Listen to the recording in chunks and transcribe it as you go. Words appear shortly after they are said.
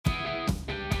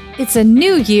It's a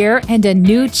new year and a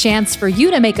new chance for you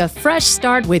to make a fresh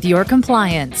start with your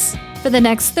compliance. For the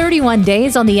next 31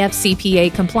 days on the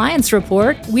FCPA Compliance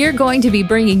Report, we're going to be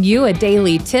bringing you a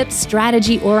daily tip,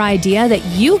 strategy, or idea that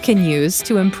you can use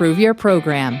to improve your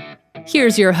program.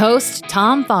 Here's your host,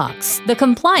 Tom Fox, the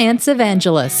Compliance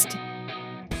Evangelist.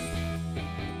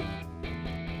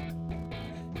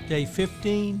 Day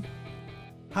 15,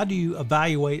 how do you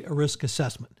evaluate a risk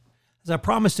assessment? As I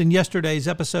promised in yesterday's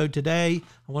episode, today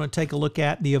I want to take a look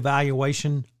at the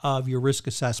evaluation of your risk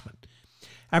assessment.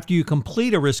 After you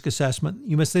complete a risk assessment,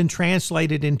 you must then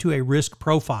translate it into a risk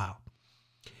profile.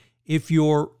 If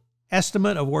your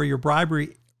estimate of where your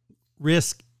bribery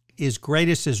risk is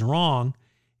greatest is wrong,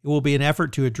 it will be an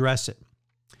effort to address it.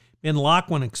 Ben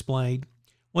Lockwin explained,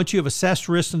 once you have assessed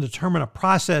risks and determined a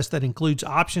process that includes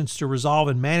options to resolve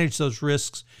and manage those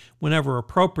risks whenever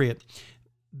appropriate,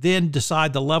 then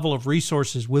decide the level of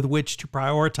resources with which to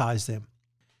prioritize them.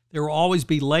 There will always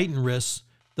be latent risks,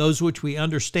 those which we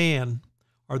understand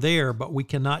are there, but we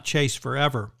cannot chase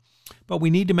forever. But we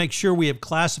need to make sure we have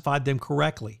classified them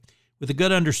correctly. With a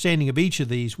good understanding of each of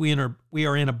these, we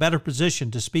are in a better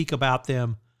position to speak about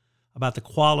them, about the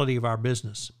quality of our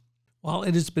business. While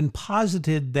it has been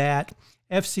posited that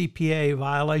FCPA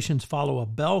violations follow a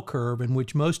bell curve in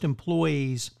which most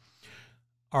employees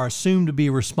are assumed to be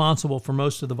responsible for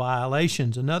most of the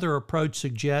violations, another approach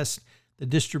suggests the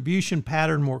distribution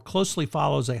pattern more closely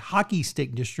follows a hockey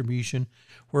stick distribution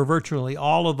where virtually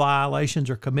all of violations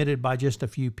are committed by just a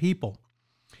few people.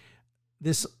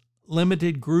 This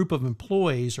limited group of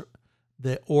employees,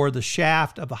 or the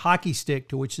shaft of the hockey stick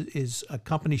to which a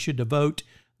company should devote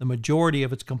the majority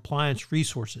of its compliance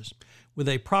resources. With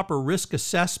a proper risk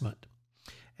assessment,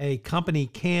 a company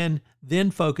can then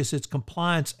focus its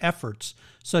compliance efforts,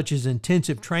 such as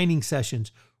intensive training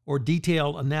sessions or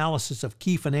detailed analysis of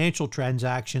key financial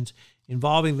transactions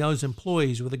involving those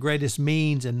employees with the greatest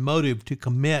means and motive to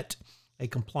commit a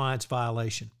compliance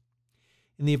violation.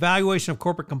 In the Evaluation of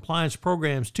Corporate Compliance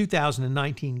Programs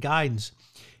 2019 guidance,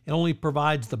 it only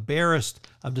provides the barest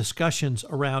of discussions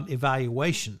around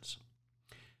evaluations,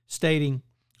 stating,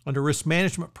 under risk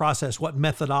management process, what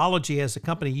methodology has the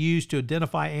company used to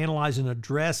identify, analyze, and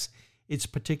address its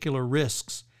particular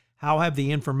risks? How have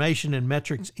the information and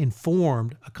metrics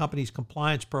informed a company's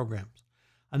compliance programs?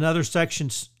 Another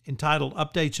section entitled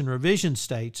Updates and Revisions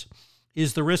states,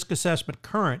 is the risk assessment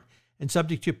current and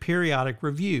subject to periodic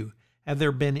review? Have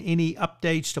there been any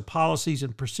updates to policies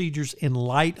and procedures in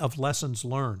light of lessons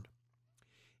learned?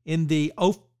 In the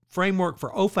framework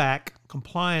for OFAC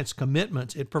compliance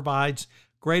commitments, it provides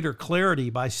greater clarity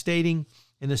by stating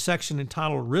in the section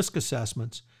entitled Risk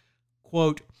Assessments,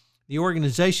 quote, the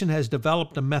organization has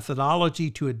developed a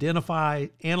methodology to identify,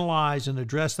 analyze, and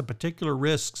address the particular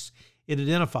risks it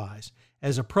identifies.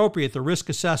 As appropriate, the risk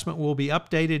assessment will be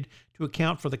updated to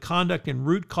account for the conduct and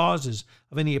root causes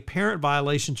of any apparent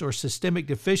violations or systemic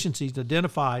deficiencies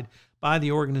identified by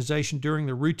the organization during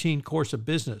the routine course of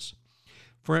business,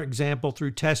 for example,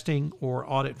 through testing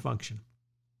or audit function.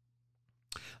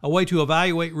 A way to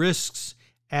evaluate risks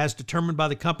as determined by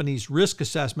the company's risk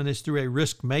assessment is through a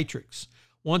risk matrix.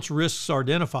 Once risks are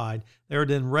identified, they are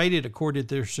then rated according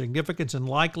to their significance and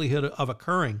likelihood of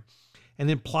occurring, and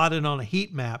then plotted on a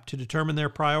heat map to determine their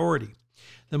priority.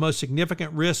 The most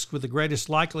significant risks with the greatest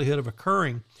likelihood of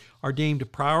occurring are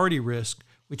deemed priority risk,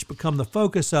 which become the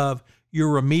focus of your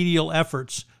remedial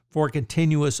efforts for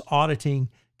continuous auditing,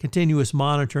 continuous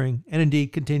monitoring, and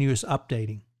indeed continuous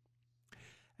updating.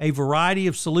 A variety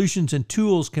of solutions and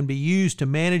tools can be used to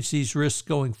manage these risks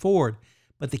going forward,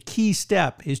 but the key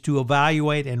step is to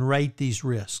evaluate and rate these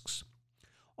risks.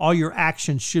 All your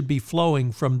actions should be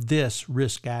flowing from this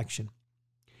risk action.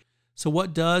 So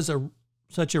what does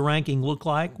such a ranking look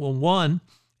like? Well, one,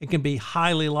 it can be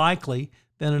highly likely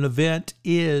that an event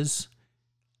is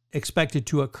expected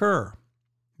to occur.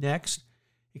 Next,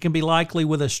 it can be likely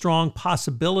with a strong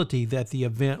possibility that the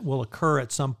event will occur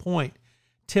at some point.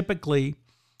 Typically,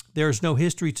 there is no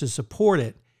history to support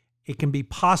it. It can be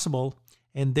possible,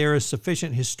 and there is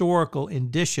sufficient historical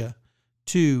indicia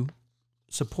to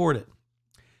support it.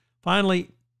 Finally,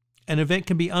 an event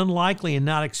can be unlikely and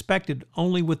not expected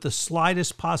only with the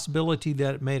slightest possibility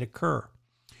that it may occur.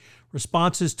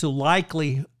 Responses to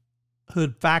likelihood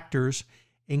factors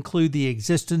include the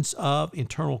existence of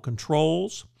internal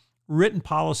controls, written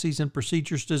policies and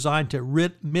procedures designed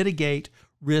to mitigate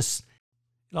risks.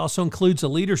 It also includes a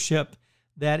leadership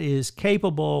that is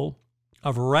capable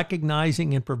of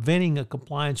recognizing and preventing a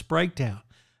compliance breakdown,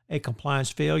 a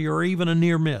compliance failure, or even a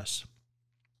near miss.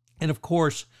 And of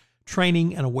course,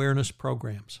 training and awareness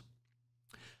programs.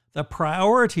 The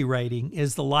priority rating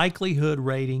is the likelihood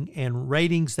rating and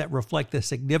ratings that reflect the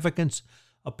significance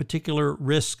of a particular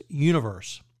risk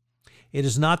universe. It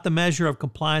is not the measure of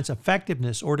compliance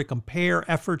effectiveness or to compare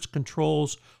efforts,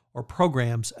 controls, or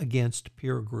programs against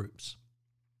peer groups.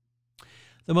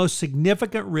 The most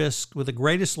significant risks with the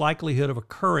greatest likelihood of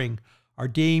occurring are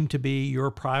deemed to be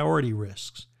your priority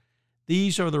risks.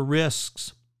 These are the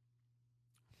risks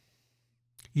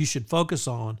you should focus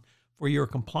on for your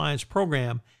compliance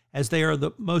program, as they are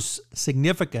the most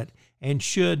significant and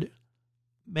should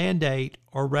mandate,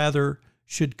 or rather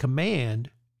should command,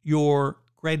 your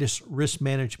greatest risk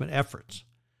management efforts.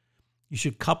 You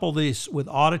should couple this with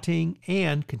auditing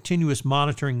and continuous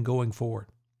monitoring going forward.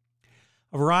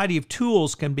 A variety of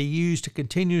tools can be used to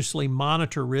continuously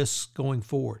monitor risks going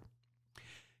forward.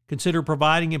 Consider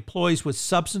providing employees with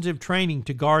substantive training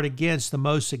to guard against the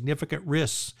most significant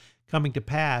risks coming to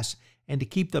pass and to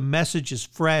keep the messages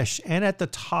fresh and at the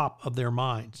top of their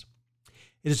minds.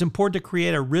 It is important to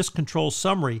create a risk control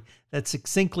summary that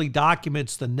succinctly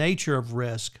documents the nature of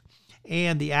risk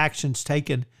and the actions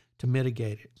taken to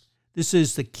mitigate it. This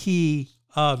is the key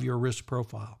of your risk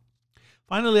profile.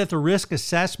 Finally, let the risk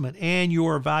assessment and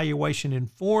your evaluation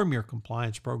inform your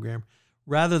compliance program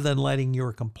rather than letting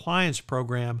your compliance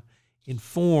program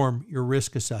inform your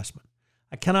risk assessment.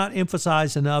 I cannot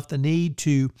emphasize enough the need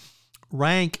to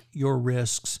rank your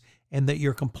risks and that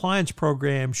your compliance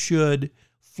program should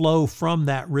flow from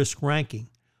that risk ranking.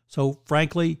 So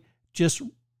frankly, just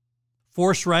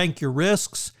force rank your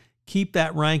risks, keep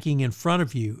that ranking in front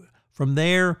of you. From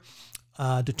there,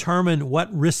 determine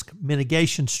what risk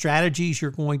mitigation strategies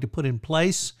you're going to put in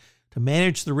place to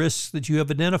manage the risks that you have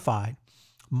identified.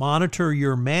 Monitor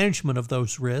your management of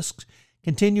those risks,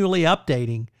 continually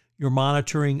updating your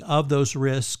monitoring of those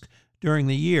risks during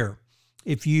the year.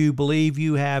 If you believe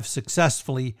you have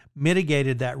successfully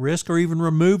mitigated that risk or even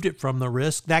removed it from the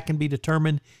risk, that can be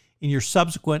determined in your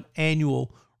subsequent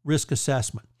annual risk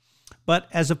assessment. But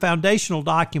as a foundational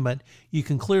document, you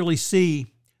can clearly see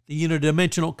the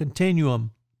unidimensional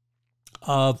continuum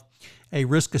of a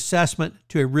risk assessment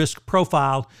to a risk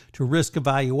profile to risk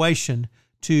evaluation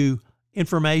to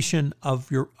information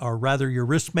of your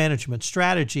risk management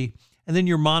strategy, and then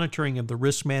your monitoring of the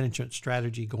risk management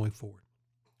strategy going forward.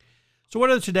 So what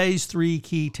are today's 3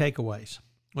 key takeaways?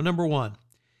 Well, number 1,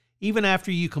 even after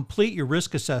you complete your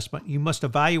risk assessment, you must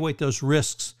evaluate those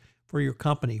risks for your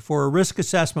company. For a risk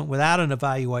assessment without an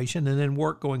evaluation and then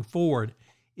work going forward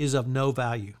is of no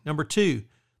value. Number 2,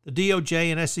 the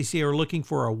DOJ and SEC are looking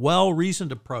for a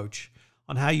well-reasoned approach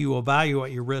on how you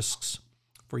evaluate your risks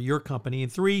for your company.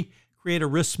 And 3, create a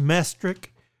risk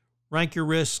metric, rank your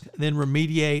risk, then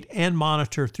remediate and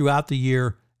monitor throughout the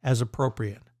year as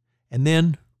appropriate. And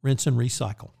then rinse and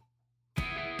recycle.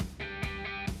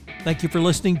 Thank you for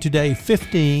listening to day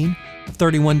 15 of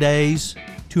 31 Days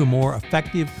to a More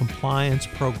Effective Compliance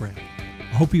Program.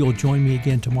 I hope you will join me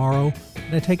again tomorrow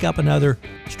when I take up another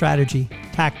strategy,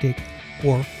 tactic,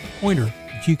 or pointer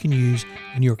that you can use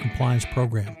in your compliance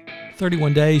program.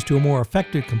 31 Days to a More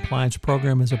Effective Compliance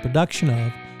Program is a production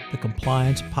of the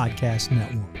Compliance Podcast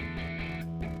Network.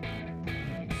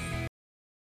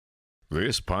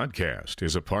 This podcast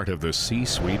is a part of the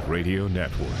C-Suite Radio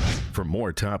Network. For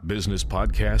more top business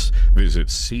podcasts, visit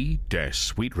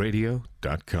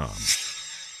c-suiteradio.com.